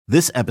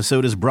This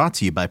episode is brought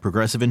to you by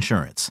Progressive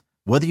Insurance.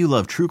 Whether you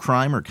love true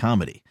crime or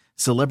comedy,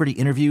 celebrity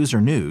interviews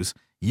or news,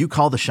 you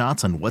call the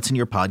shots on what's in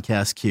your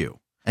podcast queue.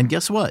 And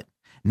guess what?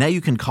 Now you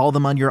can call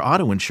them on your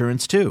auto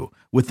insurance too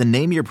with the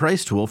Name Your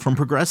Price tool from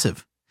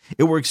Progressive.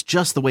 It works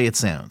just the way it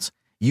sounds.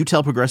 You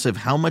tell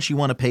Progressive how much you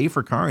want to pay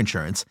for car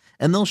insurance,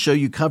 and they'll show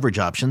you coverage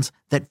options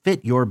that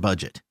fit your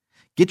budget.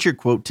 Get your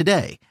quote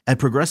today at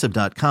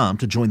Progressive.com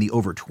to join the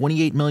over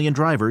 28 million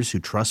drivers who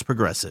trust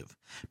Progressive.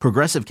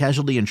 Progressive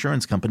Casualty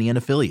Insurance Company and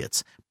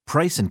Affiliates.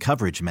 Price and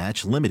coverage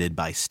match limited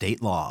by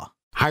state law.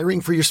 Hiring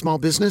for your small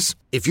business?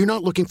 If you're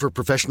not looking for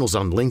professionals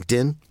on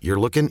LinkedIn, you're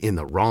looking in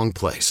the wrong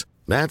place.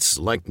 That's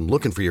like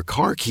looking for your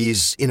car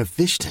keys in a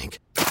fish tank.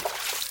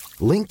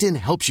 LinkedIn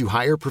helps you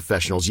hire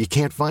professionals you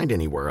can't find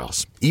anywhere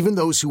else, even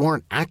those who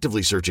aren't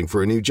actively searching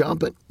for a new job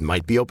but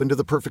might be open to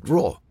the perfect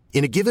role.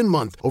 In a given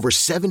month, over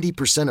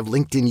 70% of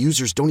LinkedIn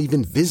users don't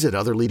even visit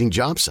other leading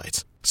job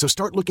sites. So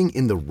start looking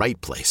in the right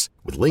place.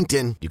 With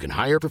LinkedIn, you can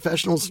hire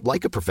professionals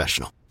like a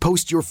professional.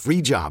 Post your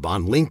free job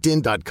on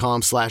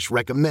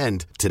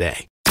linkedin.com/recommend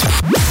today.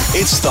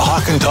 It's the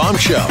Hawk and Tom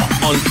Show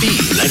on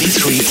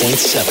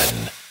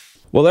B93.7.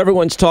 Well,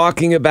 everyone's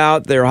talking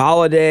about their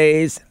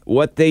holidays,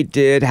 what they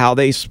did, how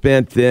they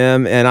spent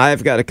them, and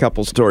I've got a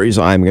couple stories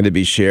I'm going to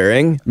be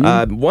sharing.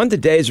 One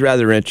today is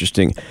rather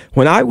interesting.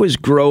 When I was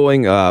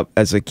growing up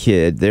as a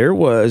kid, there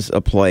was a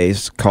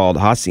place called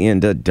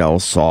Hacienda del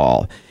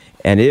Sol,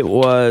 and it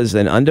was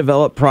an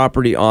undeveloped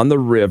property on the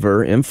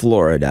river in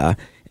Florida,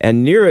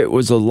 and near it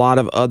was a lot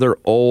of other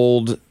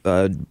old,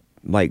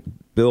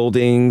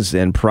 buildings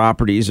and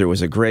properties. There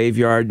was a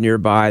graveyard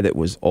nearby that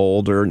was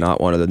older,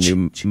 not one of the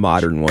new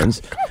modern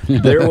ones.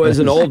 There was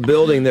an old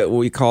building that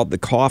we called the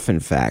Coffin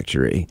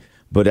Factory,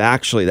 but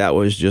actually that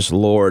was just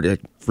lore to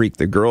freak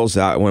the girls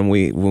out. When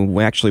we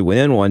actually went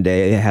in one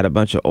day, it had a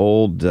bunch of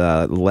old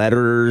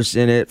letters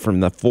in it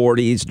from the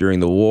 40s during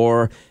the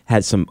war,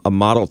 had a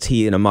Model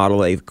T and a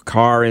Model A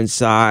car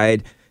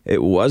inside.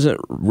 It wasn't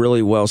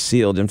really well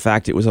sealed. In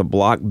fact, it was a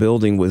block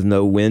building with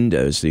no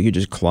windows, so you could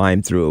just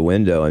climb through a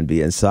window and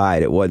be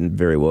inside. It wasn't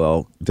very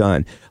well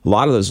done. A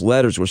lot of those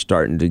letters were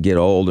starting to get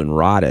old and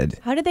rotted.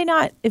 How did they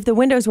not, if the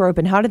windows were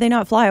open, how did they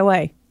not fly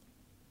away?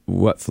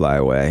 What fly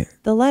away?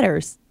 The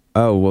letters.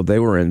 Oh, well, they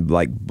were in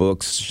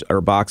books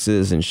or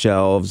boxes and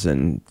shelves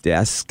and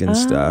desks and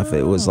stuff.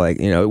 It was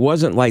it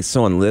wasn't like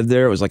someone lived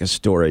there. It was like a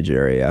storage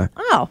area.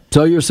 Oh.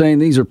 So you're saying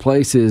these are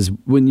places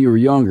when you were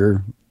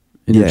younger,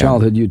 in your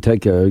childhood, you'd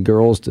take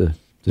girls to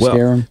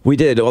scare them? We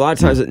did. A lot of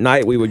times at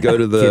night, we would go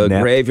to the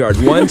graveyard.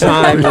 One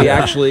time, we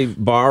actually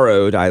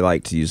borrowed, I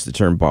like to use the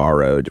term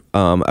borrowed,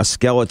 a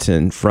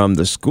skeleton from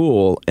the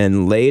school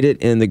and laid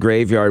it in the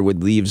graveyard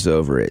with leaves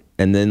over it.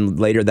 And then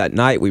later that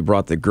night, we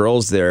brought the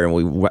girls there, and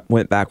we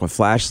went back with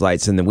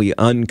flashlights, and then we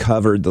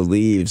uncovered the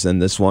leaves,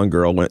 and this one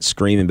girl went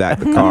screaming back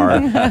to the car,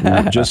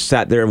 and just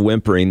sat there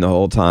whimpering the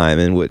whole time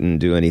and wouldn't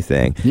do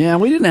anything. Yeah,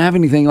 we didn't have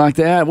anything like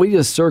that. We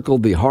just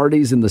circled the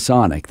Hardys and the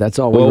Sonic. That's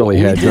all we really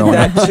had growing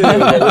up. We did that,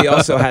 too, but we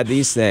also had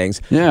these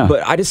things. Yeah.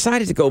 But I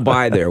decided to go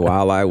by there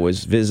while I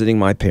was visiting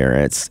my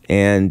parents,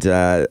 and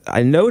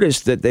I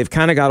noticed that they've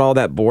kind of got all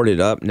that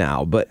boarded up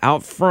now, but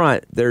out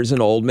front, there's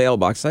an old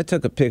mailbox. I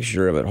took a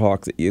picture of it,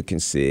 Hawk, that you can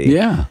see.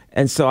 Yeah.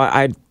 And so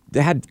I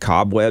had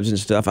cobwebs and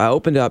stuff. I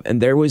opened up,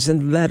 and there was a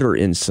letter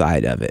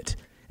inside of it.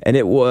 And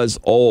it was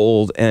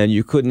old, and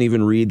you couldn't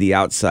even read the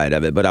outside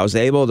of it. But I was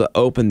able to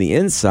open the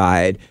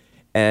inside,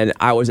 and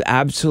I was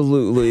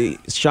absolutely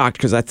shocked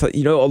because I thought,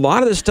 a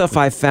lot of the stuff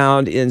I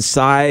found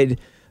inside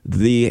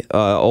the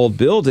old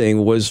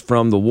building was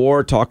from the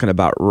war, talking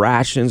about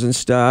rations and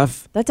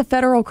stuff. That's a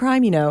federal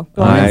crime, going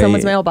in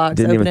someone's mailbox.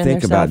 Didn't even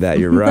think about that.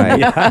 You're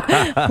right.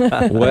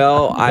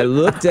 Well, I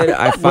looked at it.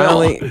 I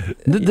finally...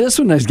 this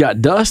one has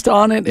got dust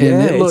on it,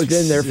 and it's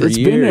been there for years.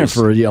 It's been there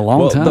for a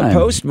long time. The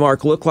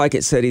postmark looked like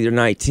it said either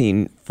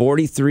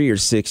 1943 or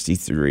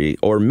 63,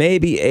 or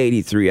maybe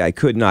 83. I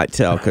could not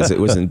tell because it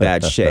was in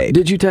bad shape.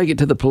 Did you take it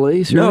to the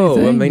police or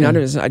anything? No, I mean,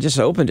 I just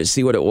opened it to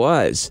see what it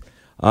was.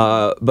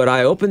 But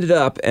I opened it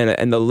up,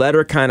 and the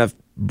letter kind of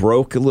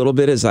broke a little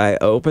bit as I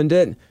opened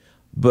it.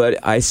 But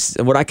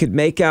what I could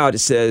make out, it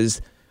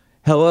says,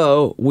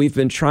 "Hello, we've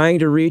been trying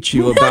to reach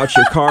you about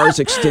your car's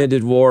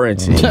extended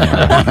warranty."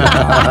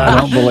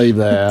 I don't believe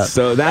that.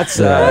 So that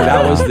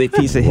was the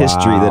piece of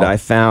history that I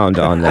found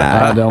on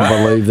that. I don't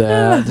believe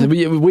that.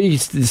 We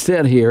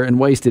sat here and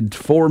wasted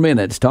 4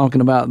 minutes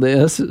talking about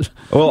this.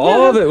 Well,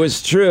 all of it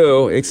was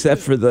true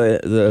except for the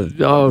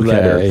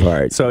letter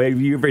part. So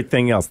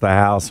everything else, the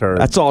house,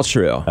 that's all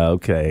true.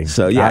 Okay.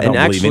 So yeah, I don't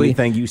and believe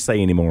anything you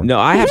say anymore. No,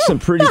 I have some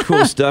pretty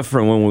cool stuff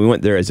from when we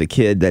went there as a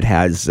kid that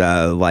has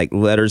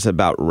letters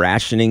about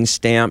rationing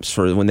stamps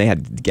for when they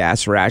had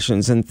gas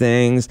rations and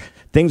things.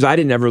 things I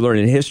didn't ever learn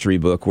in history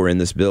book were in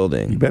this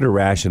building. You better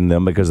ration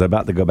them because they're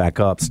about to go back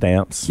up.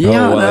 Stamps. Yeah,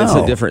 oh, well, I it's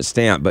know. a different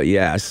stamp, but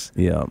yes.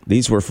 Yeah.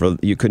 These were for,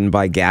 you couldn't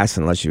buy gas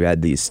unless you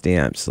had these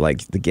stamps.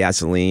 Like the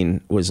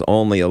gasoline was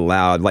only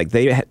allowed, like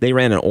they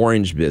ran an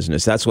orange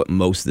business. That's what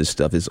most of this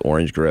stuff is,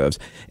 orange groves.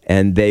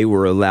 And they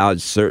were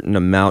allowed certain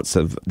amounts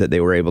of, that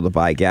they were able to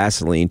buy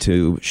gasoline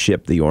to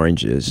ship the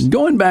oranges.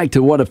 Going back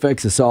to what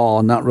affects us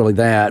all, not really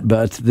that,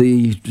 but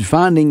the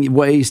finding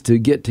ways to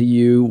get to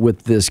you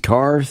with this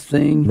car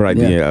thing. Right,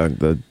 yeah,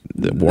 the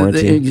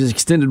warranty. The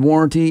extended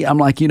warranty. I'm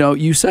like,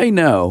 you say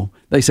no.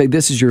 They say,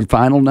 this is your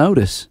final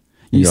notice.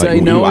 You You're say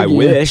like, no. I again.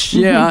 wish.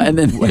 Yeah, and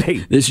then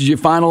Wait. this is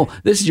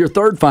your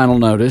third final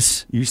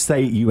notice. You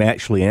say you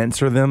actually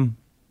answer them?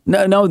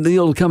 No,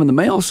 it'll come in the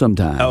mail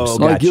sometimes. Oh,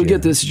 like you'll gotcha.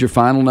 get this as your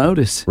final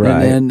notice,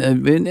 Right. And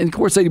of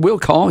course they will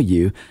call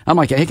you. I'm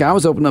like, heck, I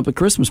was opening up a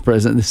Christmas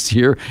present this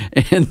year,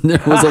 and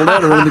there was a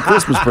letter in the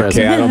Christmas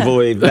present. Okay, I don't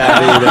believe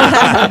that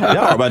either.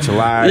 Y'all are a bunch of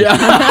liars.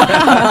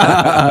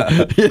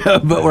 Yeah,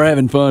 but we're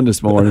having fun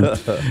this morning.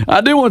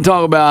 I do want to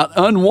talk about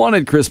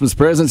unwanted Christmas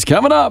presents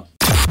coming up.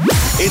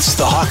 It's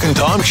the Hawk and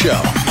Tom Show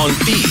on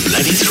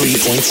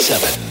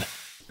B93.7.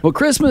 Well,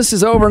 Christmas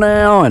is over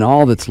now, and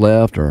all that's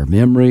left are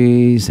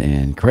memories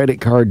and credit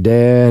card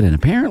debt, and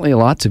apparently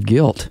lots of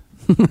guilt.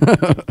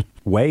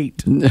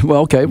 Wait.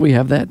 Well, okay, we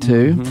have that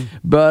too. Mm-hmm.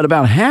 But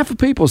about half of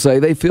people say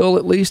they feel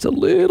at least a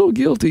little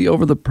guilty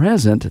over the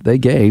present they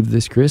gave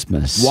this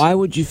Christmas. Why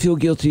would you feel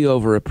guilty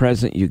over a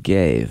present you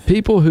gave?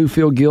 People who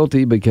feel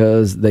guilty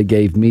because they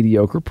gave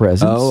mediocre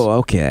presents. Oh,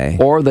 okay.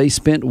 Or they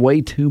spent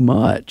way too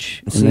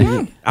much. And See,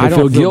 they I don't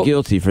feel guilt-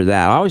 guilty for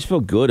that. I always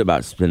feel good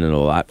about spending a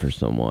lot for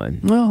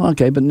someone. Well,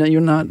 okay, but no, you're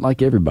not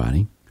like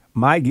everybody.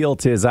 My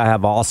guilt is I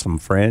have awesome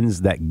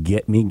friends that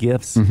get me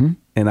gifts, and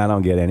I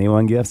don't get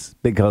anyone gifts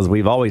because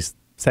we've always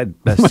said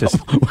that's just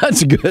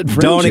That's a good friendship.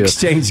 don't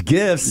exchange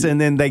gifts,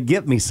 and then they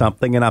give me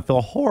something, and I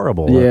feel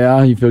horrible.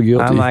 Yeah, you feel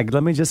guilty. I'm like,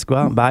 let me just go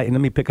out and buy it, and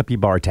let me pick up your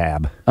bar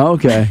tab.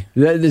 Okay.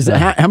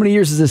 How many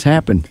years has this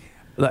happened?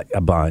 Like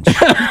a bunch.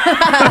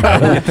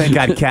 I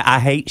think I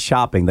hate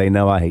shopping. They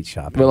know I hate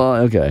shopping. Well,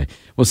 okay.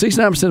 Well,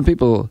 69% of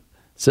people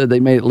said they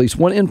made at least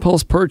one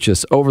impulse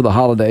purchase over the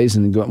holidays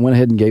and went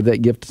ahead and gave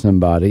that gift to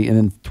somebody. And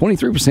then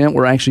 23%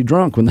 were actually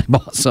drunk when they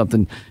bought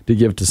something to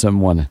give to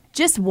someone.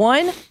 Just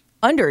one?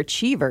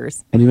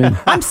 Underachievers. What do you mean?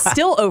 I'm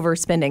still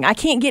overspending. I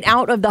can't get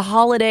out of the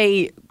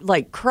holiday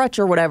crutch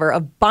or whatever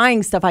of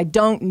buying stuff I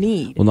don't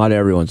need. Well, not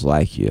everyone's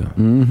like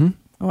you.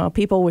 Well,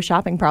 people with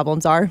shopping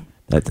problems are.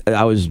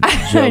 I was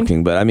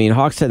joking, but I mean,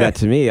 Hawk said that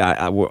to me.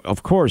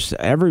 Of course,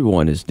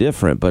 everyone is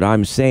different, but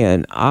I'm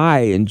saying I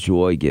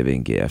enjoy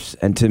giving gifts.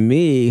 And to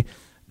me,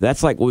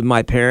 that's like with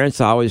my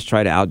parents. I always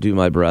try to outdo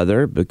my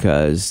brother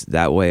because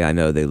that way I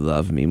know they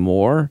love me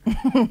more.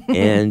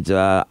 And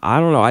I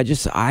don't know.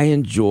 I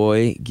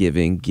enjoy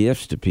giving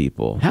gifts to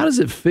people. How does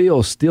it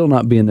feel still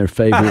not being their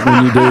favorite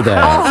when you do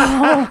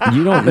that?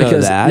 You don't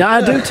know that. No,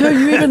 I do too.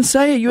 You even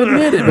say it. You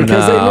admit it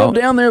because they No. live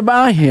down there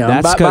by him,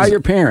 by 'cause your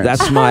parents.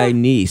 That's my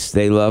niece.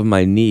 They love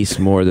my niece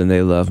more than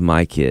they love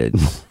my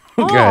kids.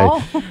 okay.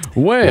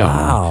 Well,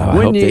 I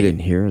hope they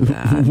didn't hear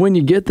that. when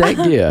you get that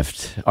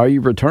gift, are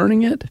you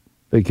returning it?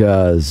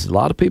 Because a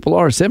lot of people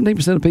are.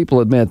 17% of people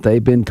admit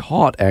they've been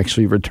caught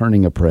actually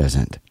returning a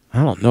present.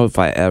 I don't know if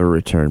I ever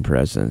return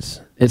presents.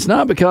 It's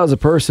not because a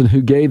person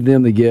who gave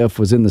them the gift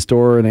was in the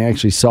store and they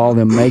actually saw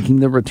them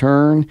making the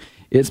return.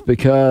 It's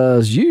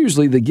because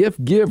usually the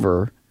gift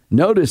giver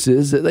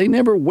notices that they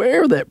never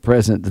wear that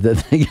present that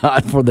they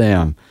got for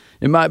them.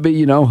 It might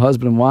be,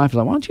 husband and wife.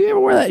 Like, why don't you ever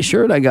wear that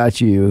shirt I got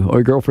you?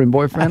 Or girlfriend,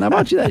 boyfriend, I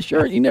bought you that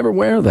shirt. You never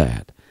wear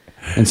that.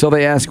 And so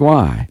they ask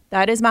why.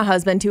 That is my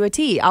husband to a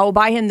T. I will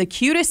buy him the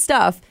cutest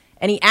stuff,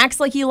 and he acts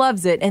like he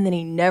loves it, and then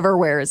he never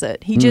wears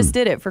it. He just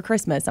did it for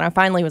Christmas, and I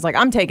finally was like,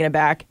 I'm taking it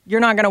back. You're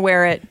not going to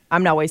wear it.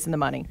 I'm not wasting the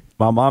money.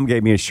 My mom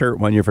gave me a shirt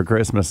one year for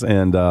Christmas,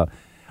 and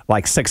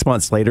like 6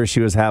 months later, she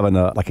was having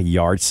a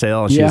yard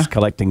sale, and she was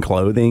collecting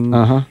clothing.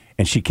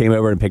 And she came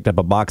over and picked up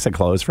a box of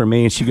clothes for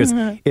me, and she goes,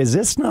 "Is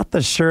this not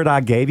the shirt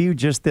I gave you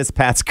just this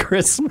past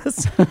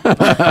Christmas?"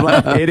 I'm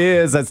like, it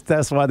is.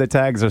 That's why the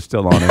tags are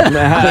still on it.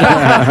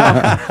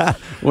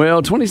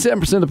 Well,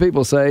 27% of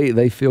people say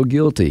they feel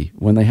guilty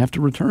when they have to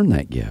return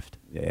that gift.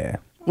 Yeah.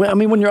 Well, I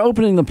mean, when you're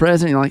opening the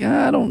present, you're like,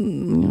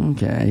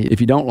 okay.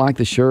 If you don't like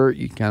the shirt,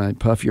 you kind of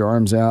puff your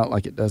arms out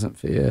like it doesn't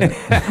fit.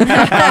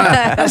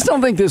 I just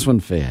don't think this one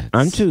fits.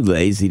 I'm too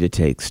lazy to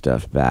take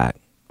stuff back.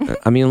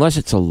 I mean, unless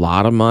it's a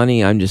lot of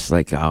money, I'm just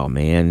like, oh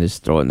man,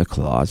 just throw it in the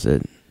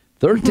closet.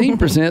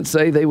 13%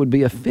 say they would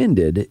be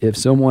offended if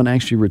someone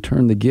actually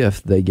returned the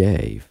gift they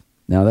gave.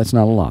 Now, that's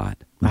not a lot.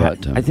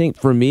 But I think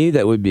for me,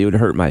 it would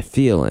hurt my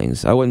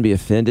feelings. I wouldn't be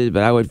offended,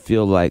 but I would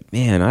feel like,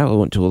 man, I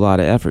went to a lot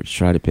of effort to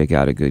try to pick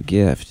out a good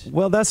gift.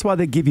 Well, that's why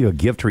they give you a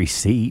gift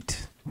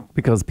receipt,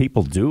 because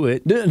people do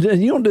it.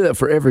 You don't do that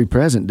for every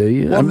present, do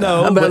you? Well,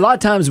 no, but a but- lot of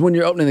times when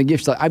you're opening the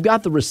gift, like, I've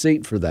got the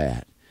receipt for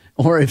that.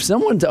 Or if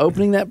someone's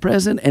opening that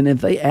present and if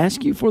they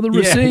ask you for the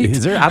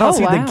receipt. I don't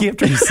see wow. the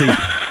gift receipt.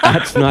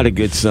 That's not a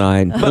good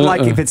sign. But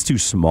like if it's too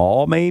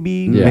small,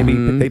 maybe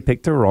they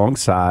picked the wrong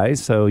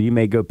size. So you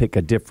may go pick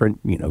a different,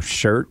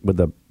 shirt with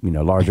a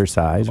larger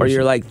size. Or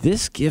you're like,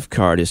 this gift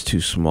card is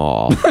too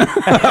small.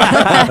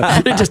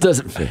 It just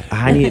doesn't fit.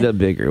 I need a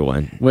bigger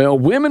one. Well,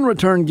 women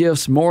return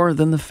gifts more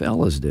than the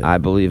fellas do. I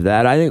believe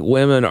that. I think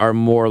women are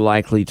more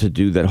likely to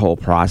do that whole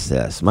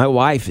process. My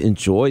wife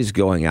enjoys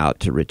going out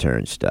to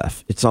return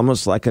stuff. It's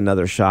almost like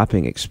another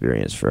shopping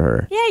experience for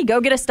her. Yeah, you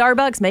go get a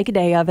Starbucks, make a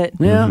day of it.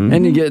 Yeah,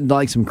 and you get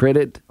like some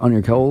credit on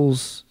your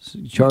Kohl's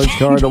charge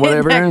card or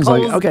whatever. And it's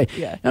like, okay,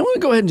 I'm going to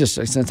go ahead and just,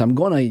 since I'm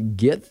going to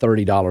get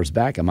 $30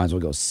 back, I might as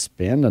well go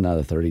spend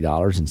another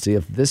 $30 and see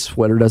if this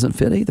sweater doesn't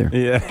fit either.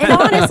 Yeah. And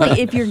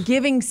honestly, if you're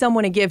giving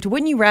someone a gift,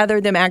 wouldn't you rather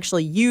them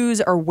actually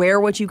use or wear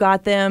what you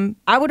got them?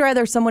 I would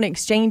rather someone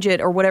exchange it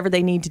or whatever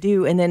they need to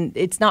do, and then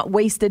it's not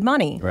wasted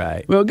money.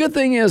 Right. Well, good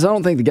thing is I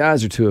don't think the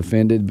guys are too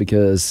offended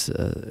because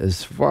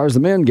as far as the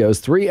men goes,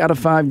 3 out of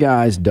 5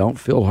 guys don't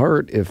feel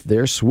hurt if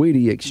their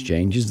sweetie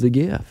exchanges the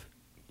gift.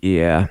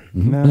 Yeah,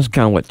 that's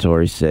kind of what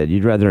Tori said.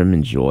 You'd rather them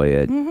enjoy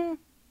it.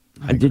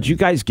 Did you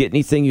guys get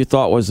anything you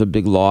thought was a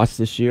big loss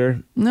this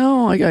year?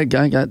 No, I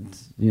got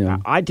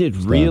I did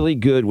really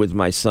good with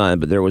my son,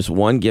 but there was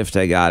one gift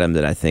I got him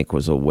that I think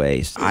was a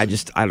waste. I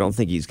don't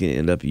think he's going to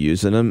end up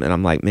using them, and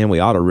I'm like, man, we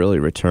ought to really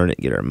return it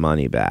and get our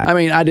money back. I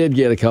mean, I did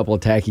get a couple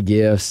of tacky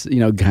gifts,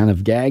 kind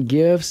of gag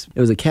gifts.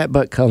 It was a cat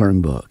butt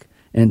coloring book.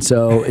 And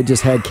so it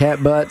just had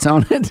cat butts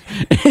on it,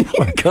 and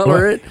you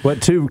color it.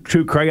 What, 2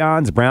 true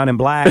crayons, brown and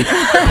black? Pink.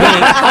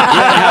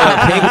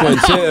 Yeah, a pink one,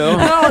 too.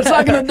 No, it's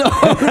like an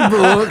adult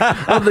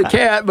book of the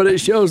cat, but it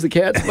shows the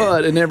cat's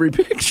butt in every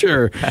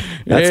picture.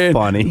 That's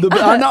funny.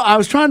 I know. I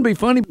was trying to be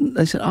funny.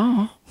 They said,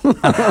 oh. Well,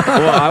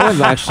 I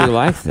would actually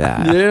like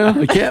that. Yeah,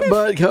 a cat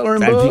butt coloring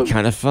book. That'd be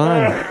kind of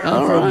fun.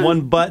 From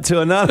one butt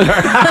to another.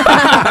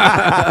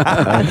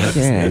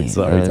 Okay.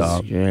 Sorry,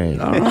 Tom. Great.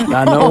 All right.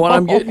 I know what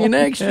I'm getting you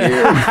next year.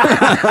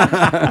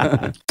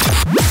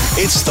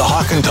 It's the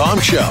Hawk and Tom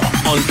Show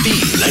on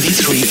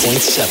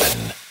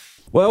B93.7.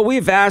 Well,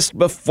 we've asked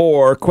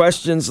before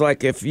questions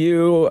like if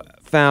you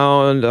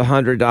found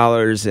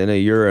 $100 in a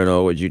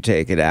urinal, would you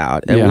take it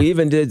out? And we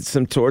even did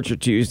some Torture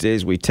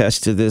Tuesdays. We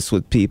tested this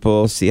with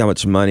people, see how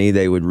much money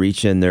they would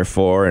reach in there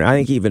for. And I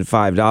think even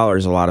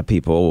 $5, a lot of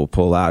people will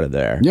pull out of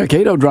there. Yeah,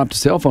 Cato dropped a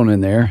cell phone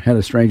in there, had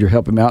a stranger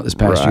help him out this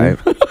past year.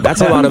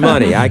 That's a lot of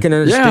money. I can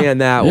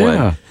understand that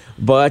one.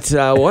 But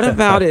what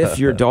about if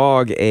your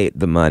dog ate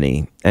the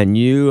money and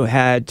you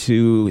had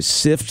to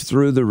sift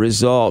through the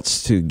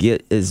results to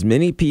get as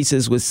many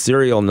pieces with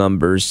serial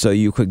numbers so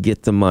you could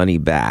get the money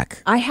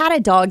back? I had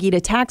a dog eat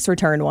a tax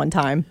return one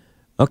time.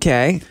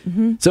 Okay.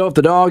 So if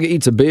the dog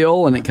eats a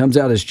bill and it comes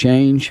out as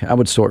change, I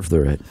would sort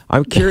through it.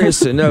 I'm curious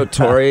to know,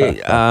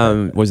 Tori,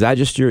 was that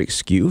just your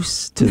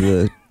excuse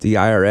to the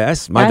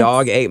IRS? My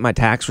dog ate my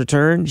tax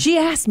return? She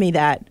asked me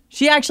that.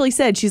 She actually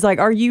said, she's like,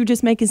 are you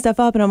just making stuff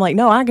up? And I'm like,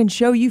 no, I can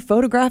show you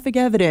photographic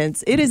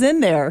evidence. It is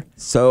in there.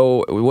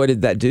 So what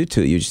did that do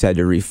to you? You just had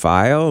to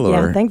refile? Or?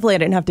 Yeah, thankfully I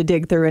didn't have to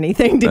dig through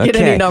anything to get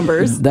any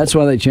numbers. That's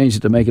why they changed it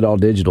to make it all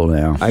digital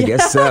now. I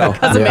guess so.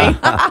 Because of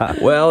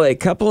me. Well, a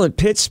couple in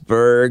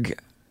Pittsburgh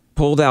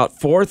pulled out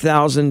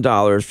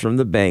 $4,000 from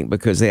the bank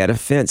because they had a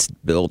fence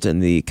built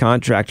and the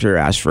contractor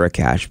asked for a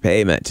cash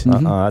payment.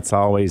 That's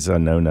always a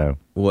no-no.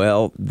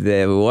 Well,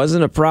 there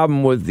wasn't a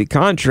problem with the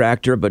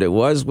contractor, but it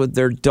was with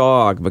their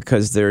dog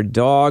because their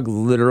dog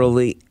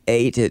literally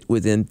ate it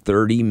within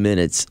 30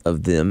 minutes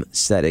of them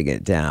setting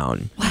it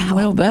down. Wow.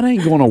 Well, that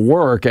ain't going to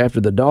work after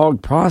the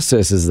dog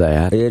processes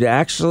that.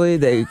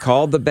 They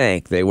called the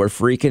bank. They were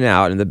freaking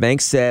out. And the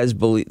bank says, I'm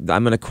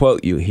going to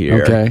quote you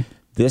here. Okay.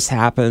 This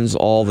happens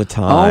all the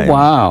time. Oh,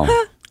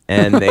 wow.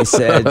 And they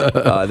said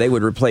they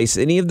would replace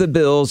any of the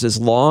bills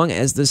as long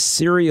as the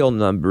serial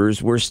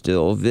numbers were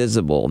still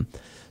visible.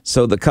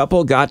 So the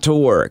couple got to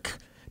work.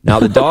 Now,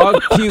 the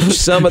dog puked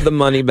some of the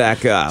money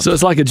back up. So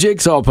it's like a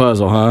jigsaw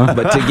puzzle, huh?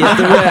 But to get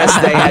the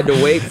rest, they had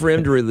to wait for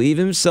him to relieve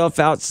himself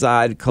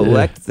outside,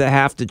 collect the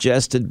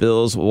half-digested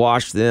bills,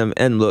 wash them,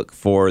 and look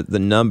for the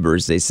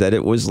numbers. They said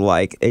it was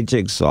like a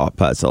jigsaw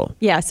puzzle.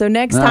 Yeah, so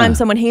next time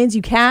someone hands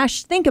you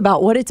cash, think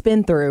about what it's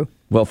been through.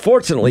 Well,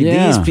 fortunately,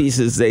 these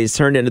pieces, they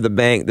turned into the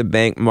bank. The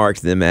bank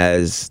marked them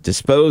as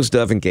disposed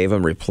of and gave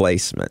them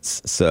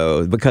replacements.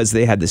 So, because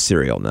they had the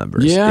serial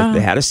numbers. Yeah. If they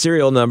had a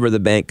serial number,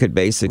 the bank could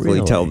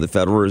basically tell the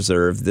Federal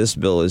Reserve, this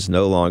bill is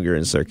no longer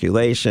in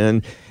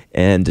circulation,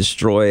 and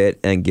destroy it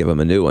and give them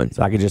a new one.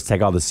 So I could just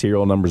take all the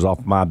serial numbers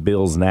off my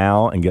bills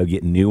now and go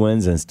get new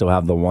ones and still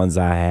have the ones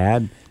I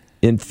had?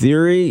 In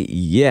theory,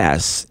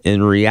 yes.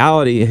 In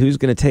reality, who's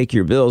going to take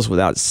your bills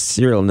without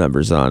serial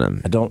numbers on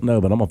them? I don't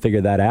know, but I'm going to figure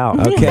that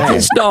out. Okay.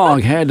 This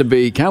dog had to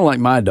be kind of like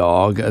my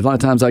dog. A lot of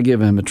times I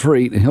give him a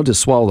treat, and he'll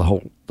just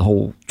swallow the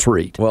whole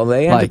treat. Well,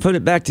 they had to put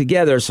it back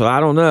together, so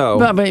I don't know.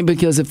 But, I mean,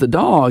 because if the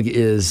dog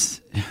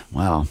is,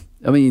 wow.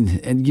 I mean,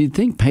 and you'd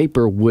think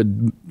paper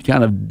would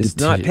kind of... It's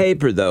not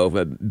paper, though,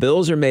 but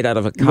bills are made out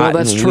of a cotton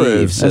that's true.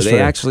 leaf, so That's they true.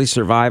 actually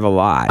survive a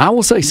lot. I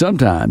will say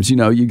sometimes,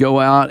 you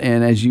go out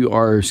and as you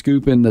are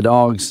scooping the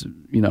dog's,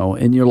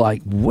 and you're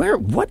like,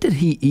 what did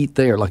he eat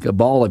there? Like a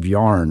ball of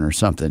yarn or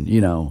something,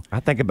 I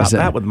think about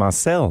that with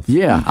myself.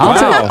 Yeah,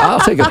 I'll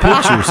take a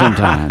picture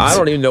sometimes. I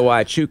don't even know why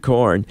I chew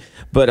corn,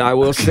 but I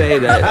will say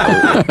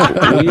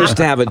that we used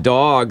to have a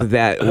dog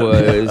that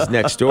was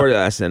next door to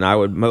us, and I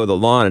would mow the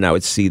lawn and I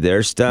would see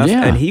their stuff,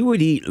 and he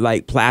would eat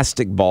like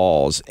plastic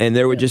balls, and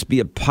there would just be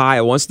a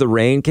pile. Once the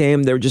rain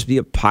came, there would just be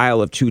a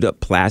pile of chewed up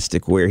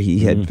plastic where he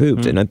had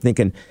pooped, and I'm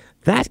thinking,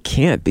 that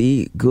can't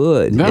be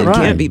good. It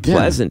can't be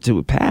pleasant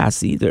to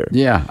pass either.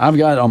 Yeah, I've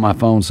got it on my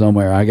phone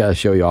somewhere. I got to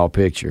show you all a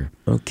picture.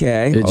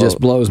 Okay. It just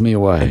blows me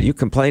away. You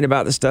complain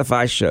about the stuff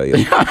I show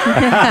you.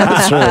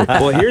 That's right.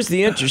 Well, here's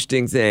the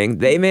interesting thing.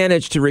 They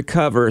managed to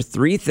recover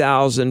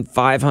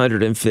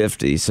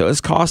 $3,550. So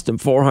it's cost them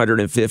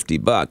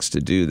 $450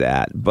 to do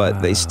that.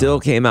 But they still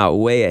came out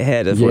way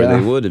ahead of where they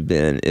would have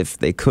been if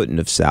they couldn't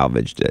have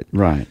salvaged it.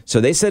 Right.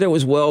 So they said it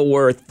was well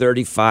worth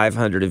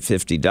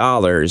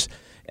 $3,550.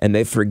 And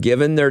they've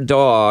forgiven their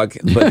dog,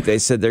 but they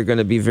said they're going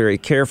to be very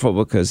careful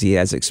because he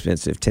has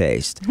expensive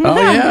taste. Oh,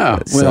 yeah.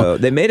 So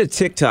they made a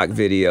TikTok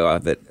video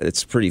of it.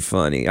 It's pretty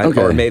funny.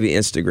 Or maybe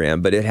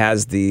Instagram, but it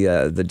has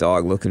the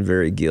dog looking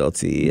very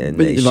guilty, and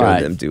they show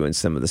them doing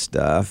some of the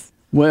stuff.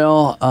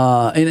 Well,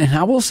 and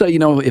I will say,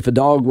 if a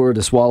dog were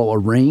to swallow a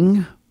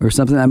ring or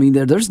something, I mean,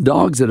 there's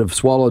dogs that have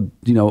swallowed,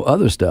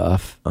 other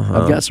stuff.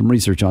 I've got some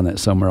research on that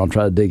somewhere. I'll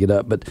try to dig it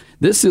up. But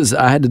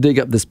I had to dig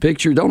up this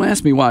picture. Don't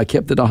ask me why I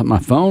kept it on my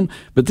phone,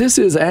 but this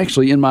is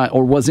actually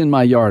was in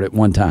my yard at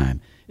one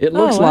time. It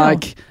looks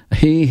like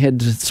he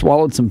had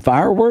swallowed some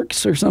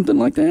fireworks or something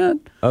like that.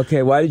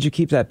 Okay, why did you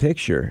keep that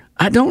picture?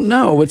 I don't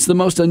know. It's the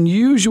most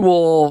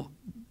unusual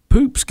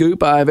poop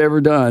scoop I've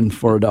ever done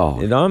for a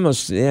dog. It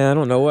almost, I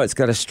don't know what. It's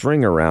got a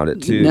string around it,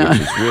 too, which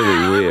is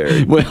really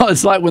weird. Well,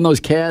 it's like when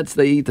those cats,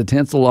 they eat the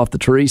tinsel off the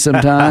tree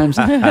sometimes,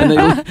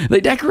 and they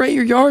decorate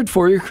your yard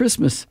for your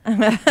Christmas.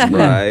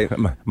 Right.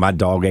 My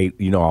dog ate,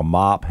 a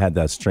mop, had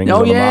the strings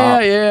on the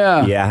mop.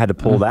 Yeah. Yeah, I had to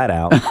pull that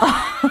out.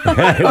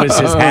 It was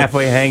just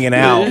halfway hanging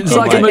out. It's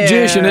like a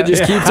magician. It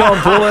just keeps on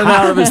pulling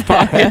out of his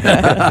pocket.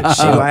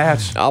 She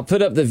laughed. I'll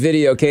put up the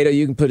video, Cato.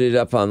 You can put it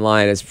up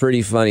online. It's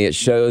pretty funny. It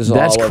shows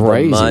That's all of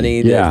crazy. the money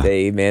that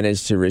they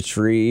managed to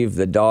retrieve.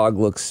 The dog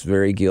looks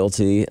very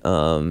guilty.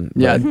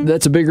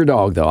 That's a bigger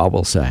dog, though, I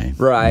will say.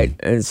 Right.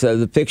 And so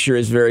the picture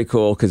is very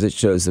cool because it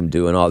shows them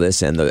doing all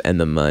this and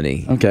the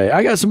money. Okay.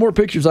 I got some more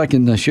pictures I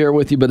can share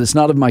with you, but it's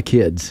not of my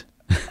kids.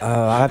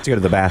 I have to go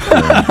to the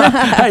bathroom.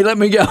 Hey, let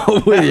me go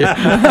with you.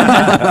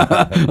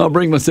 I'll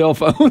bring my cell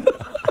phone.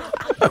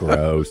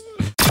 Gross.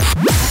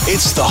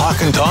 It's the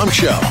Hawk and Tom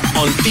Show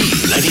on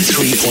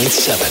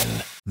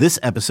B93.7. This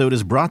episode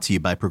is brought to you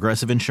by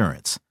Progressive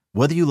Insurance.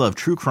 Whether you love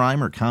true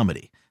crime or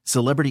comedy,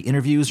 celebrity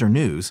interviews or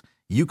news,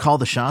 you call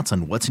the shots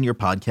on what's in your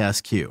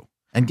podcast queue.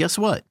 And guess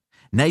what?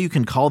 Now you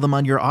can call them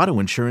on your auto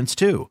insurance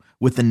too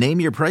with the Name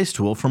Your Price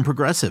tool from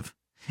Progressive.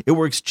 It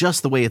works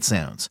just the way it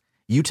sounds.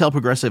 You tell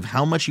Progressive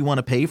how much you want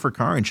to pay for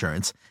car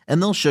insurance,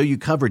 and they'll show you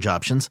coverage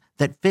options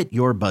that fit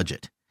your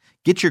budget.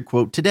 Get your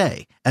quote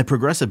today at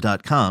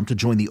Progressive.com to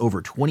join the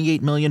over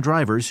 28 million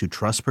drivers who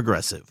trust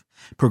Progressive.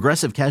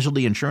 Progressive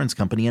Casualty Insurance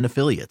Company and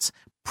Affiliates.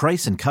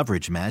 Price and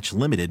coverage match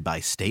limited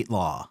by state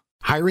law.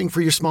 Hiring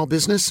for your small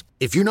business?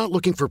 If you're not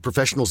looking for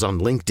professionals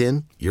on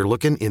LinkedIn, you're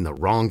looking in the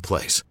wrong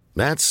place.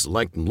 That's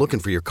like looking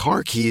for your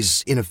car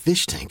keys in a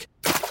fish tank.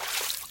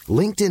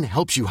 LinkedIn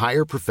helps you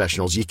hire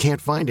professionals you can't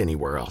find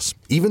anywhere else,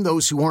 even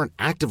those who aren't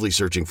actively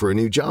searching for a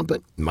new job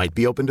but might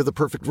be open to the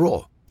perfect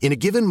role. In a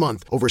given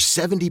month, over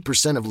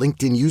 70% of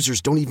LinkedIn users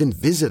don't even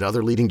visit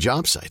other leading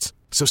job sites.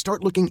 So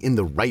start looking in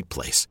the right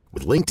place.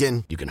 With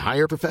LinkedIn, you can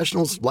hire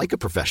professionals like a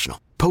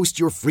professional. Post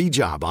your free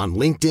job on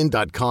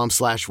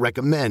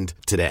linkedin.com/recommend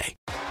today.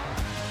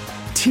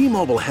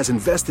 T-Mobile has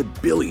invested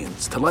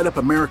billions to light up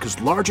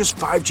America's largest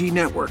 5G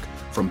network,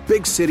 from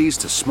big cities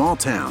to small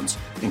towns,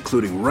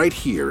 including right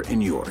here in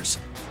yours.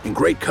 And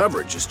great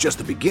coverage is just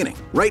the beginning.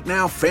 Right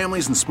now,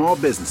 families and small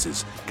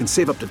businesses can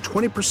save up to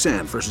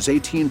 20% versus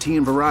AT&T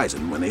and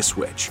Verizon when they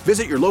switch.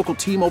 Visit your local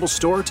T-Mobile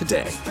store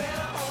today.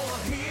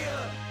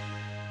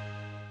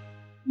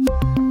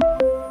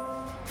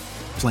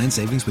 Plan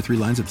savings with 3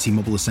 lines of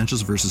T-Mobile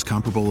Essentials versus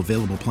comparable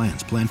available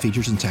plans. Plan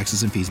features and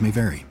taxes and fees may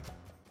vary.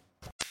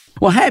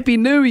 Well, Happy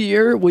New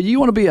Year. Well, you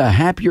want to be a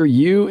happier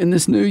you in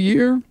this new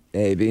year?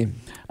 Maybe.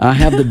 I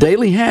have the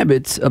daily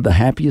habits of the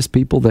happiest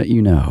people that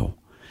you know.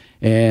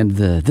 And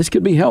this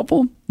could be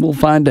helpful. We'll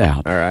find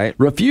out. All right.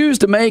 Refuse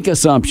to make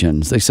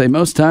assumptions. They say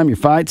most time your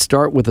fights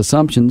start with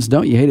assumptions.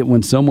 Don't you hate it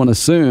when someone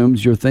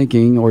assumes you're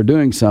thinking or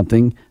doing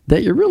something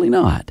that you're really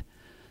not?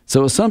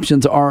 So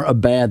assumptions are a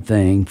bad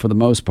thing for the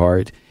most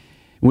part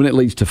when it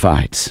leads to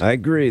fights. I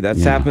agree.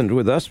 That's happened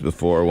with us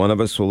before. One of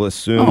us will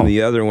assume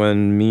the other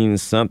one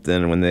means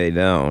something when they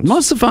don't.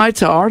 Most of the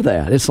fights are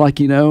that. It's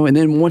like, and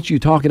then once you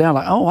talk it out,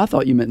 like, oh, I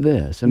thought you meant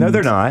this. And No,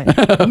 they're not.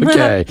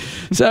 Okay.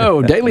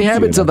 So, daily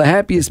habits of the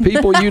happiest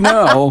people you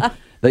know,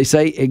 they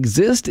say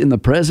exist in the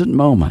present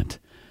moment.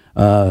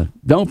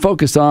 Don't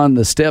focus on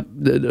the step.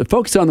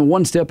 Focus on the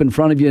one step in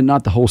front of you and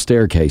not the whole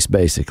staircase,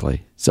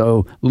 basically.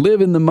 So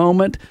live in the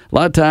moment. A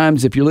lot of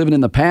times, if you're living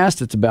in the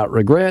past, it's about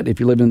regret. If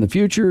you're living in the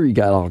future, you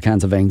got all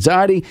kinds of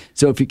anxiety.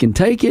 So if you can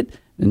take it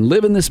and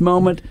live in this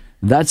moment,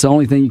 that's the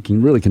only thing you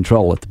can really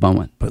control at the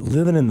moment. But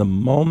living in the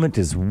moment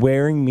is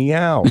wearing me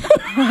out.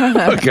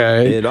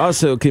 Okay. It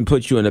also can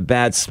put you in a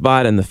bad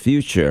spot in the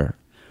future.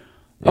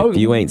 If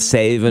you ain't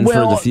saving for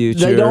the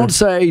future. They don't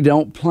say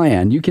don't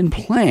plan. You can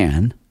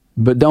plan,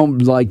 but don't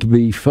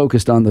be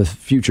focused on the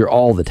future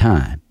all the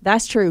time.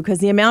 That's true, because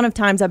the amount of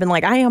times I've been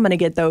like, I am going to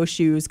get those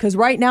shoes, because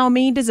right now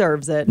me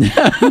deserves it.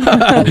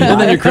 And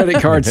then your credit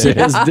card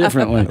says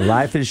differently.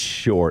 Life is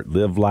short.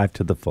 Live life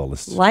to the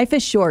fullest. Life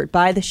is short.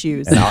 Buy the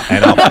shoes. And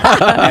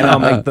I'll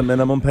make the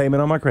minimum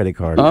payment on my credit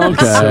card.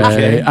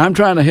 Okay. I'm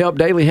trying to help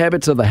daily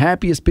habits of the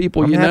happiest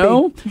people you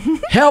know.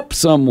 Help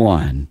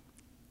someone.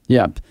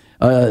 Yep.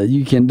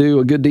 You can do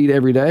a good deed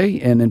every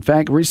day. And in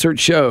fact, research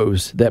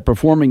shows that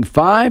performing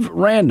 5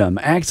 random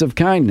acts of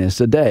kindness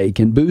a day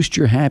can boost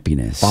your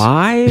happiness.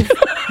 5?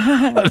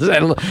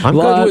 I'm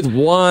good with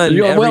one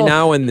every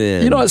now and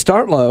then. You know what?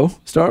 Start low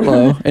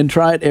and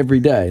try it every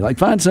day. Like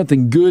find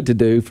something good to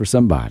do for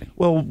somebody.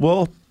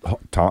 Well,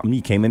 Tom,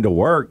 you came into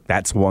work.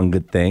 That's one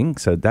good thing.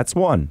 So that's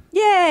one.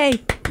 Yay.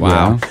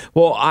 Wow. Yeah.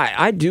 Well,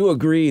 I do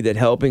agree that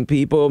helping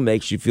people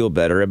makes you feel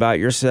better about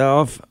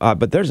yourself,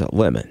 but there's a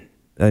limit.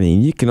 I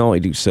mean, you can only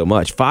do so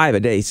much. 5 a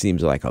day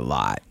seems like a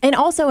lot. And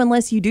also,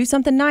 unless you do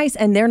something nice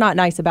and they're not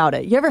nice about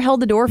it. You ever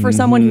held the door for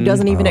someone who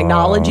doesn't even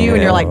acknowledge you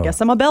and you're like,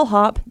 guess I'm a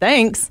bellhop.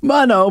 Thanks.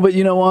 I know, but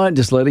you know what?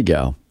 Just let it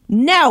go.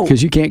 No.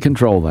 Because you can't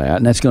control that,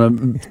 and that's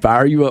going to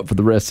fire you up for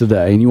the rest of the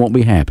day, and you won't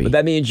be happy. But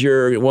that means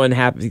your one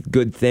happy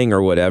good thing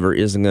or whatever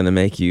isn't going to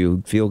make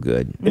you feel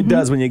good. It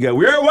does when you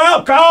go, "You're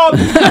welcome."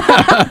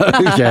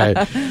 Okay.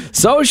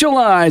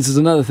 Socialize is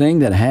another thing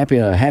that a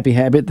happy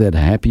habit that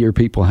happier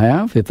people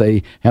have. If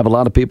they have a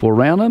lot of people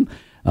around them,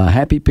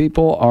 happy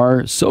people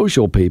are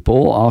social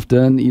people.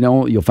 Often,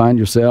 you'll find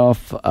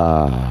yourself,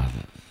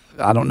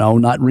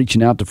 not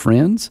reaching out to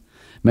friends.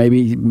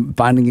 Maybe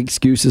finding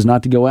excuses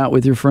not to go out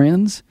with your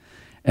friends.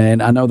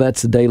 And I know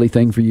that's a daily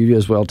thing for you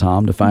as well,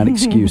 Tom, to find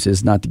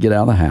excuses not to get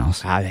out of the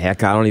house.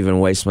 Heck, I don't even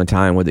waste my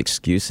time with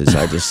excuses.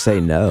 I just say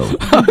no.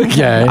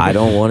 Okay. I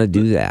don't want to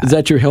do that. Is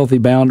that your healthy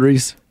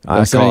boundaries?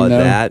 I call it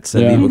that.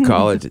 Some people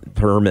call it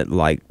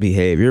hermit-like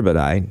behavior, but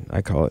I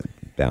call it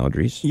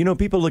boundaries.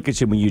 People look at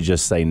you when you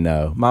just say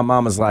no. My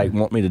mom is like,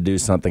 want me to do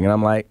something, and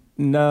I'm like,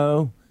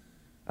 no.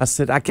 I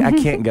said, I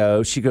can't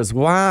go. She goes,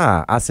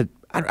 why? I said,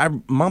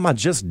 Mom, I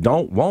just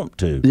don't want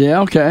to. Yeah,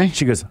 okay.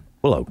 She goes,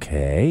 well,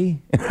 okay.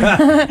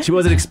 She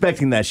wasn't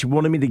expecting that. She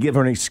wanted me to give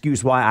her an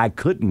excuse why I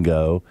couldn't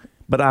go,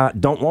 but I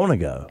don't want to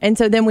go. And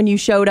so then when you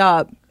showed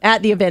up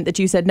at the event that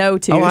you said no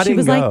to, she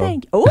was go. like,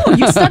 thank you. Oh,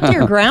 you stuck to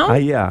your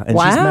ground? Yeah, and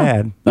wow. She's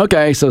mad.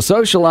 Okay, so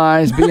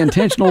socialize. Be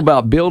intentional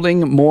about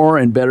building more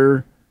and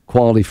better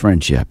quality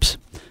friendships.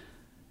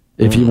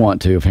 If you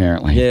want to,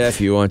 apparently. Yeah,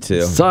 if you want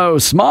to. So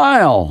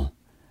smile.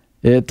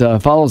 It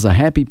follows a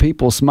happy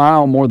people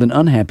smile more than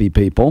unhappy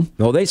people.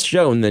 Well, they've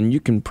shown, then you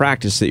can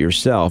practice it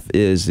yourself,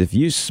 is if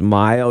you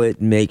smile,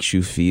 it makes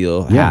you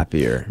feel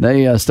happier.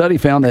 They study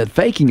found that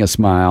faking a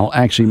smile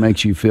actually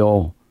makes you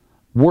feel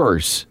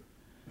worse.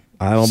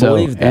 I don't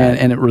believe that.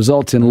 And it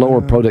results in lower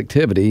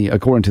productivity,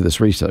 according to this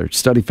research.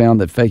 Study found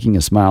that faking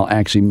a smile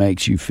actually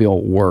makes you feel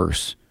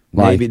worse.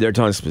 Maybe they're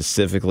talking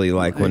specifically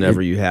like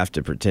whenever you have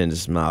to pretend to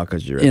smile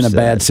because you're upset. In a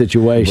bad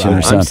situation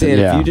or something. I'm saying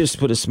if you just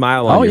put a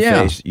smile on your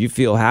face, you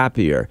feel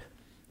happier.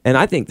 And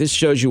I think this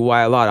shows you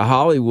why a lot of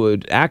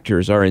Hollywood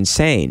actors are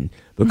insane.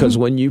 Because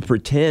when you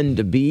pretend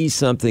to be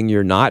something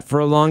you're not for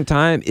a long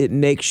time, it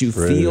makes you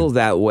feel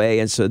that way.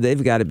 And so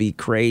they've got to be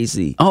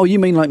crazy. Oh, you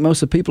mean like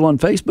most of the people on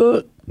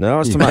Facebook? No,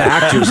 it's to my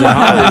actors in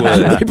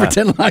Hollywood. They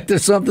pretend like they're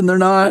something they're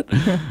not.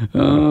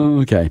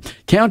 Okay.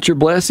 Count your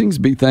blessings.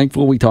 Be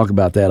thankful. We talk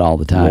about that all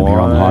the time here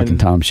on the Hawk and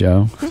Tom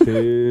Show.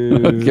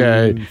 2,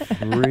 okay.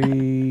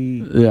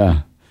 3.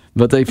 Yeah.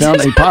 But they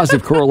found a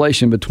positive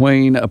correlation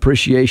between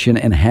appreciation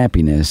and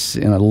happiness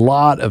in a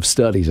lot of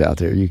studies out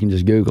there. You can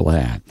just Google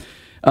that.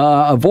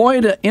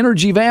 Avoid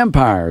energy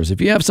vampires.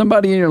 If you have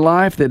somebody in your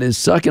life that is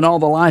sucking all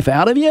the life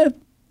out of you,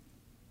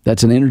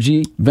 that's an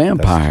energy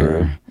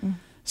vampire.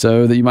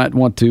 So that you might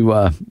want to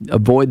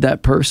avoid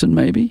that person,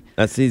 maybe.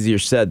 That's easier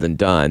said than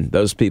done.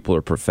 Those people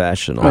are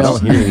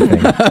professionals. Well,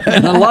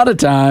 and a lot of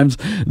times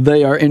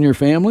they are in your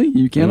family.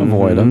 You can't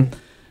avoid them.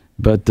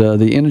 But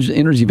the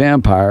energy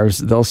vampires,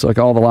 they'll suck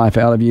all the life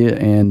out of you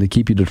and they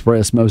keep you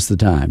depressed most of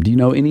the time. Do you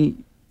know any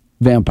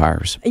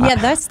vampires? Yeah,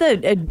 that's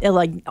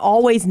the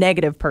always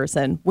negative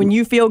person. When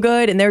you feel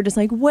good and they're just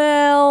like,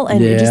 well, and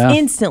just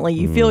instantly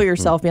you feel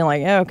yourself being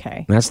like,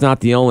 okay. That's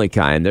not the only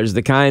kind. There's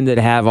the kind that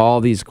have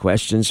all these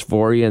questions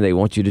for you and they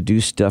want you to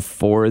do stuff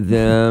for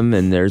them.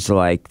 And there's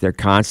they're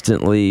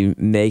constantly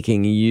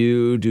making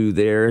you do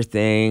their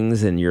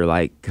things. And you're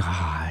like,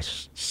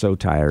 gosh, so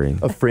tiring.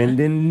 A friend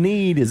in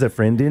need is a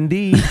friend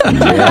indeed.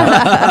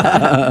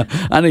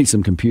 I need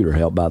some computer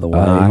help, by the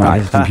way.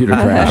 My computer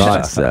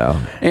crashed. So.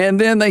 And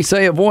then they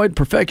say avoid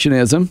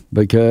perfectionism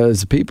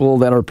because people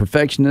that are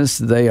perfectionists,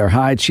 they are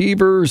high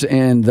achievers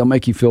and they'll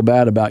make you feel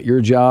bad about your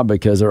job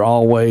because they're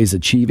always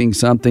achieving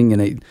something,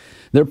 and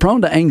they're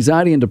prone to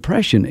anxiety and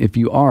depression if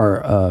you are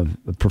a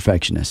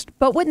perfectionist.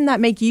 But wouldn't that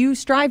make you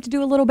strive to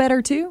do a little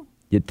better too?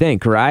 You'd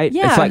think, right?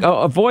 Yeah. It's like,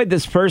 avoid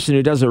this person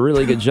who does a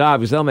really good job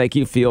because they'll make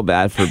you feel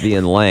bad for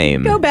being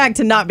lame. Go back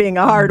to not being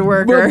a hard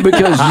worker. Well,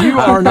 because you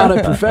are not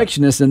a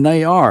perfectionist and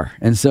they are.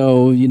 And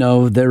so,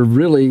 they're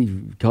really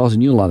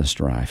causing you a lot of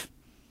strife.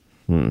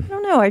 I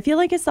don't know. I feel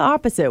like it's the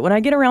opposite. When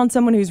I get around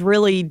someone who's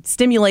really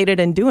stimulated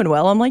and doing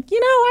well, I'm like,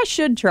 I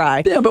should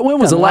try. Yeah, but when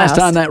was the last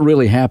time that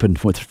really happened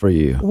for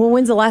you? Well,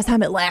 when's the last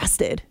time it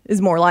lasted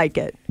is more like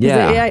it.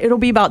 Yeah. It'll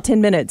be about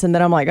 10 minutes, and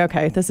then I'm like,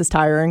 okay, this is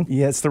tiring.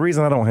 Yeah, it's the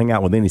reason I don't hang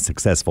out with any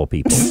successful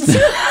people.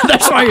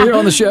 That's why you're here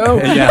on the show?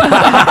 Hey.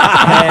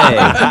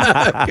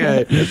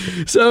 Okay.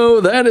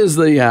 So that is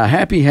the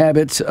happy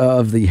habits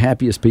of the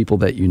happiest people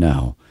that you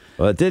know.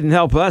 Well, it didn't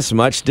help us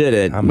much, did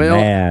it? I'm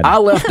mad. I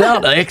left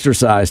out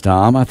exercise,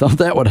 Tom. I thought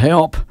that would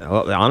help.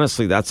 Well,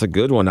 honestly, that's a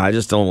good one. I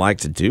just don't like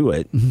to do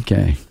it.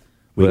 Okay.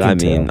 But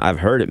I've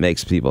heard it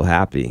makes people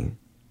happy.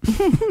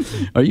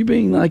 Are you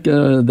being like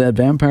that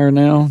vampire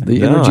now?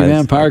 The energy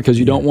vampire because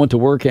you don't want to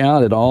work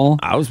out at all?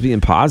 I was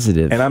being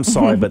positive. And I'm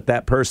sorry, but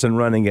that person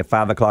running at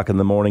 5 o'clock in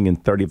the morning in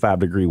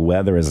 35-degree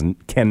weather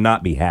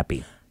cannot be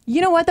happy. You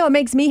know what, though? It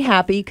makes me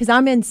happy because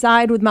I'm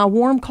inside with my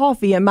warm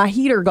coffee and my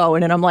heater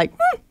going, and I'm like,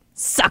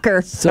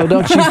 sucker. So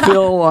don't you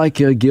feel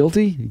like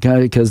guilty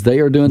because they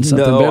are doing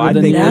something better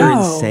than you? I think you're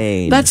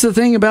insane. That's the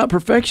thing about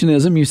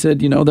perfectionism. You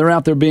said, they're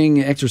out there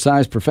being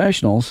exercise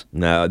professionals.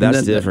 No,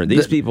 that's different.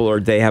 These people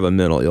they have a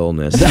mental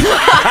illness.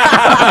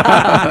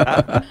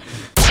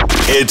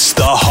 It's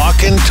the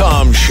Hawk and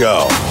Tom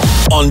Show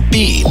on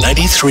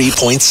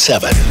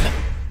B93.7.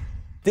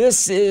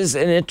 This is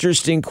an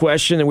interesting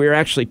question, and we were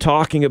actually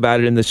talking about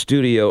it in the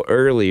studio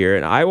earlier,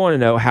 and I want to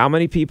know how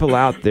many people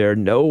out there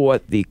know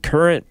what the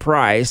current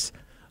price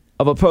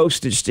of a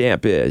postage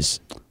stamp is.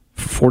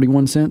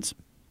 41 cents?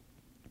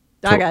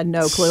 I got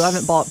no clue. I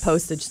haven't bought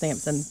postage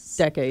stamps in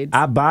decades.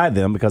 I buy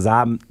them because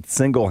I'm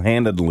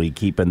single-handedly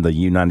keeping the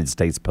United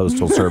States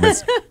Postal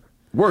Service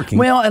working.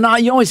 Well, and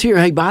you always hear,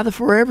 hey, buy the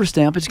forever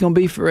stamp. It's going to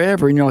be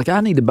forever. And you're like,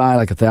 I need to buy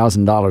like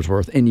 $1,000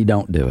 worth, and you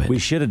don't do it. We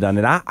should have done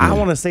it. I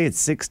want to say it's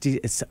 60.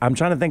 I'm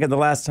trying to think of the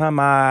last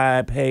time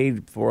I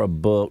paid for a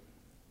book.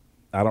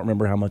 I don't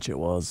remember how much it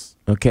was.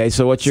 Okay,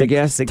 so what's your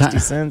guess? 60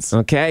 cents.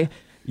 Okay.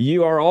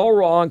 You are all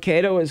wrong.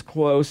 Cato is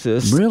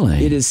closest.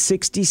 Really? It is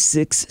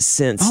 66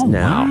 cents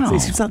now. Wow.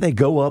 It seems like they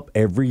go up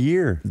every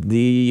year.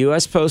 The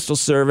U.S. Postal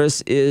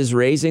Service is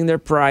raising their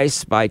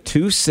price by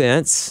 2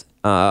 cents.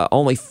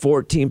 Only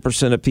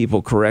 14% of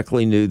people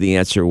correctly knew the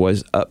answer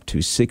was up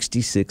to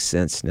 66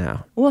 cents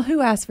now. Well,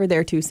 who asked for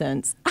their 2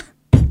 cents?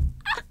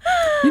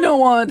 You know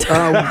what?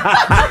 I'm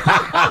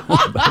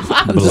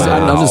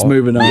just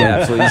moving on.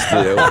 Yeah, please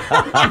do.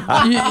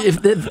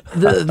 If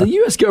the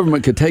U.S.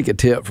 government could take a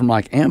tip from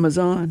like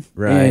Amazon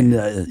and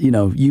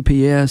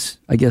UPS,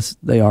 I guess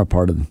they are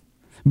part of them.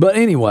 But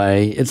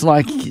anyway, it's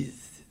like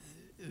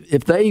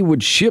if they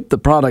would ship the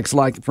products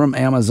like from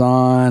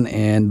Amazon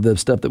and the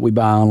stuff that we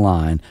buy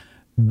online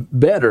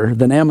better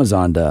than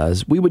Amazon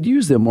does, we would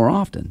use them more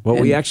often. Well,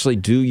 we actually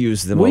do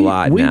use them a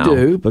lot now. We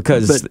do.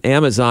 Because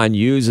Amazon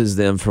uses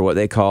them for what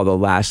they call the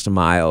last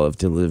mile of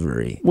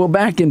delivery. Well,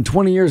 back in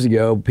 20 years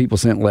ago, people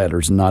sent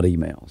letters, not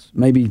emails.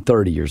 Maybe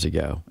 30 years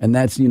ago. And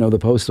that's, the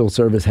Postal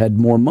Service had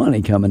more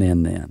money coming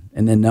in then.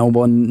 And then now,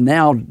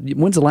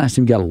 when's the last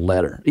time you got a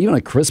letter? Even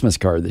a Christmas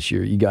card this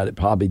year, you got it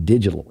probably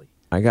digitally.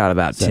 I got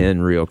about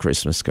 10 real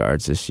Christmas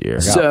cards this year.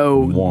 So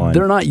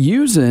we're not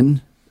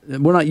using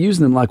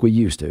them like we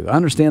used to. I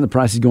understand the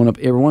price is going up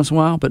every once in a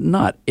while, but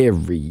not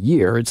every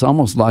year. It's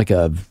almost like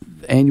a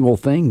annual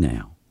thing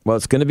now. Well,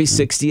 it's going to be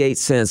 68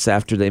 cents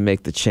after they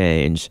make the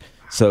change.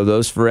 So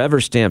those forever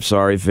stamps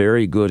are a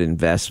very good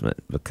investment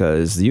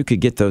because you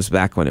could get those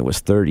back when it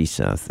was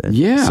 30-something.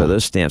 Yeah. So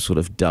those stamps would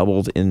have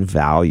doubled in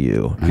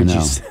value.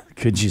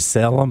 Could you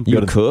sell them?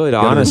 You could,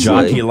 honestly. Go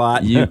to the jockey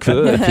lot. You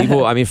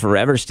could.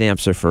 Forever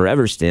stamps are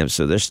forever stamps,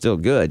 so they're still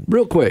good.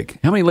 Real quick,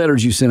 how many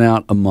letters you send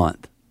out a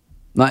month?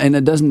 And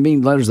it doesn't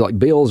mean letters like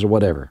bills or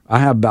whatever. I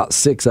have about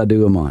 6 I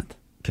do a month.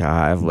 God,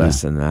 I have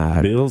less than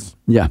that. Bills?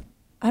 Yeah.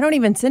 I don't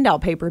even send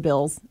out paper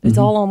bills. It's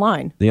all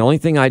online. The only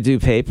thing I do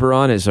paper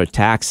on is our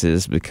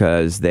taxes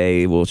because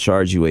they will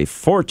charge you a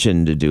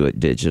fortune to do it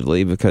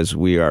digitally because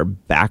we are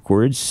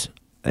backwards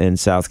in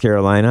South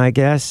Carolina, I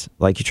guess.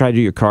 Like you try to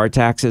do your car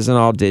taxes and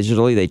all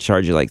digitally, they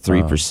charge you like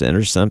 3%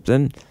 or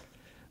something,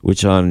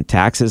 which on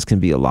taxes can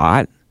be a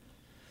lot.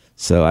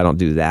 So I don't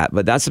do that.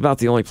 But that's about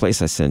the only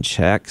place I send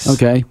checks.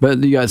 Okay.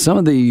 But you got some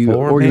of the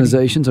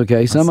organizations,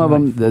 maybe? Some of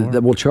them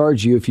that will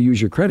charge you if you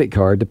use your credit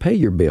card to pay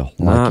your bill.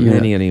 Not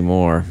many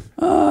anymore.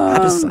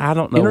 I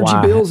don't know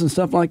energy bills and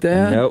stuff like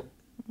that? Nope.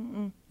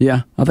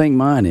 Yeah, I think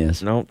mine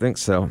is. I don't think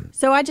so.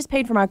 So I just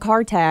paid for my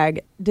car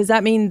tag. Does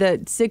that mean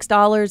that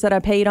 $6 that I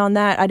paid on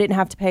that, I didn't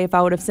have to pay if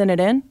I would have sent it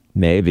in?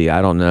 Maybe.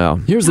 I don't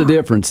know. Here's the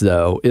difference,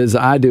 though, is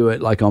I do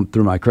it like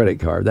through my credit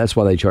card. That's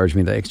why they charge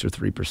me the extra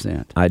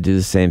 3%. I do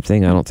the same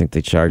thing. I don't think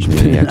they charge me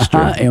any extra.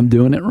 I am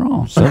doing it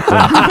wrong.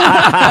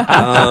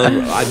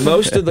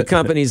 Most of the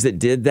companies that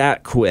did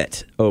that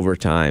quit over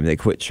time. They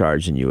quit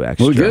charging you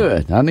extra. Well,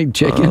 good. I need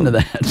to check into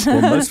that.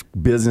 Well, most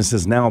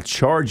businesses now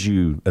charge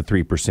you a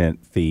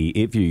 3% fee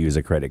if you use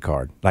a credit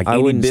card. Like I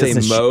any wouldn't say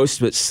business most,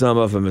 but some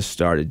of them have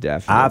started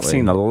definitely. I've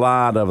seen a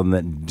lot of them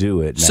that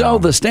do it now. So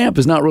the stamp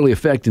is not really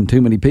affecting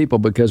too many people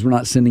because we're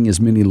not sending as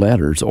many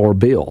letters or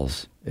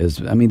bills.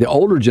 The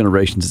older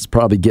generations, it's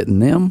probably getting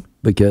them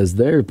because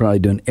they're probably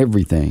doing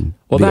everything.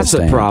 Well, via that's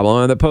stamp. the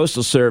problem. The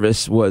Postal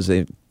Service was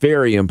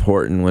very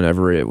important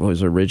whenever it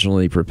was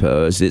originally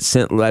proposed. It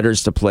sent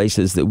letters to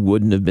places that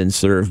wouldn't have been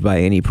served by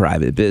any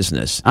private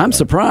business. I'm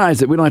surprised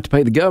that we don't have to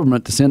pay the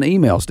government to send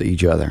emails to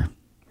each other.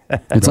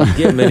 Don't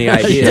give them any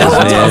ideas,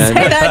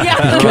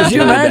 man. Could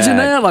you imagine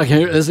that? Like,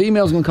 this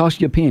email's going to cost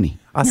you a penny.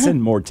 I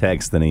send more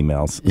texts than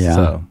emails. Yeah.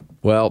 So.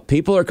 Well,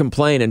 people are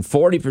complaining.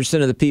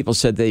 40% of the people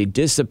said they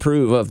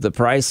disapprove of the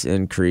price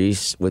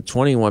increase, with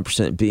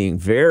 21% being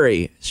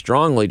very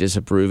strongly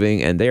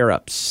disapproving, and they're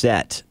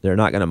upset. They're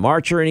not going to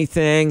march or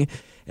anything.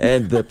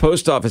 And the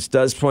post office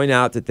does point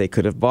out that they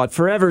could have bought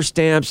forever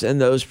stamps,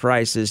 and those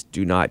prices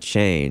do not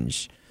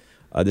change.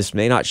 This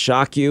may not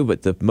shock you,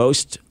 but the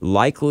most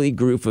likely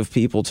group of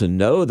people to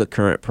know the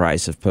current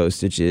price of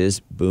postage is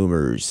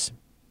boomers.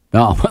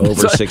 Oh,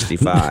 over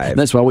 65.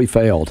 That's why we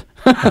failed.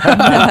 We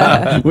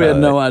had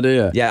no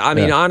idea. Yeah,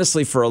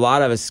 honestly, for a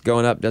lot of us,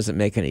 going up doesn't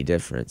make any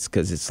difference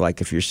because it's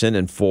like if you're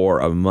sending 4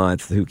 a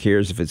month, who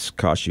cares if it's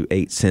cost you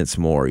 8 cents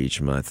more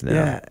each month now?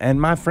 Yeah,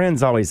 and my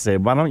friends always say,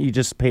 why don't you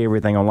just pay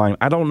everything online?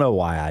 I don't know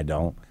why I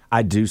don't.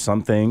 I do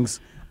some things.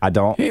 I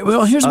don't.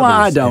 Well, here's why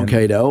I don't,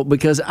 Cato,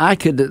 because I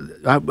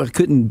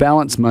couldn't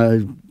balance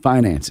my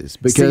finances.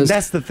 Because see,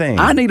 that's the thing.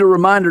 I need a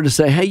reminder to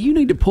say, hey, you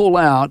need to pull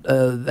out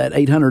that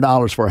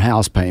 $800 for a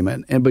house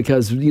payment, and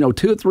because 2 or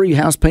 3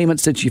 house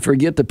payments that you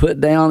forget to put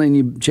down in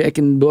your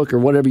checking book or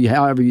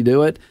however you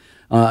do it,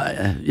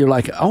 you're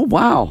like, oh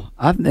wow,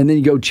 and then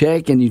you go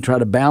check and you try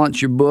to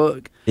balance your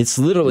book. It's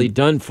literally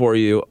done for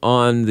you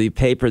on the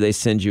paper they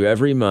send you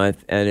every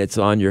month, and it's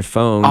on your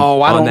phone.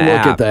 Oh, I don't look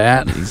app. at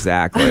that.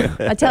 Exactly.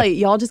 I tell you,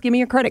 y'all just give me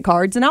your credit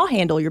cards and I'll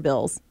handle your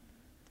bills.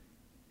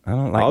 I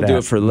don't like I'll that. do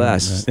it for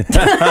less.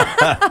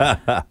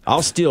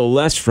 I'll steal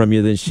less from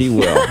you than she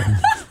will.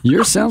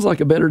 Yours sounds like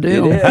a better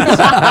deal.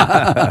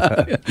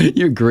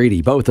 You're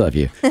greedy, both of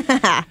you.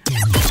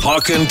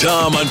 Hawk and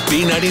Tom on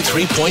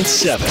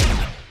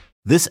B93.7.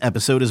 This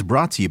episode is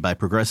brought to you by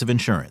Progressive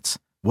Insurance.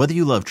 Whether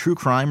you love true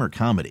crime or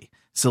comedy,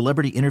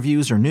 celebrity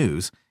interviews or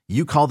news,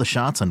 you call the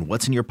shots on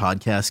what's in your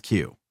podcast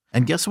queue.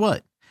 And guess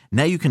what?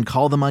 Now you can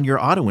call them on your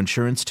auto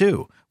insurance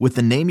too with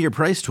the Name Your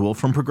Price tool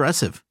from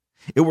Progressive.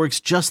 It works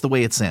just the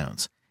way it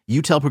sounds.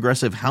 You tell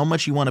Progressive how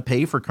much you want to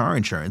pay for car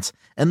insurance,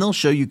 and they'll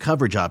show you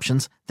coverage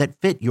options that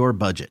fit your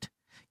budget.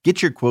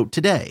 Get your quote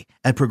today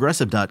at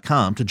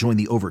Progressive.com to join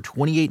the over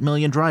 28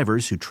 million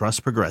drivers who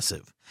trust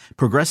Progressive.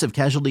 Progressive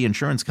Casualty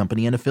Insurance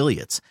Company and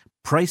Affiliates.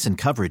 Price and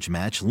coverage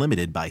match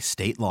limited by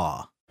state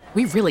law.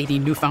 We really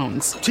need new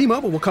phones.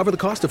 T-Mobile will cover the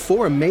cost of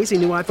 4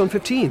 amazing new iPhone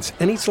 15s,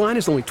 and each line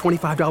is only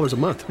 $25 a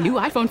month. New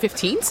iPhone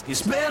 15s?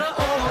 It's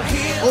better over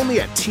here.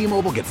 Only at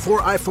T-Mobile, get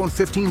 4 iPhone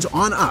 15s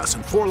on us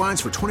and 4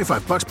 lines for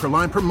 $25 per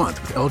line per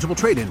month with eligible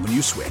trade-in when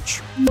you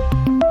switch.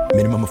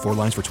 Minimum of 4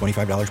 lines for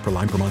 $25 per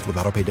line per month with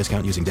autopay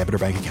discount using debit or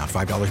bank account.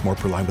 $5 more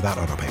per line without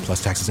autopay,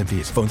 plus taxes and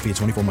fees. Phone fee at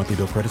 24 monthly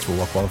bill credits for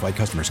well-qualified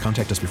customers.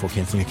 Contact us before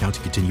canceling account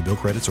to continue bill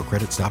credits or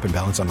credit stop and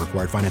balance on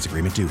required finance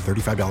agreement due.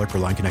 $35 per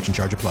line connection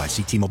charge applies.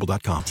 See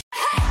T-Mobile.com.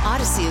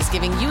 Odyssey is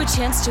giving you a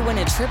chance to win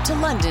a trip to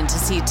London to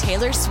see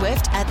Taylor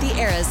Swift at the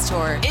Eras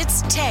Tour.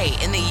 It's Tay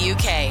in the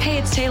UK. Hey,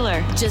 it's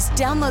Taylor. Just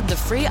download the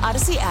free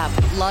Odyssey app,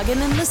 log in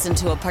and listen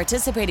to a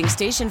participating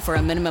station for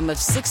a minimum of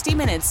 60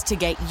 minutes to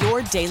get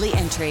your daily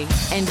entry.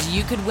 And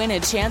you could win a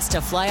chance to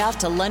fly off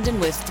to London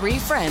with 3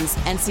 friends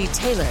and see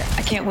Taylor.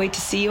 I can't wait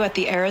to see you at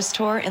the Eras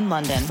Tour in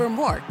London. For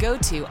more, go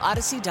to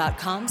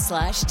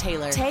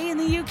odyssey.com/Taylor. Tay in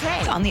the UK.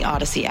 It's on the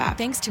Odyssey app.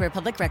 Thanks to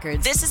Republic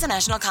Records. This is a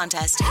national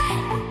contest.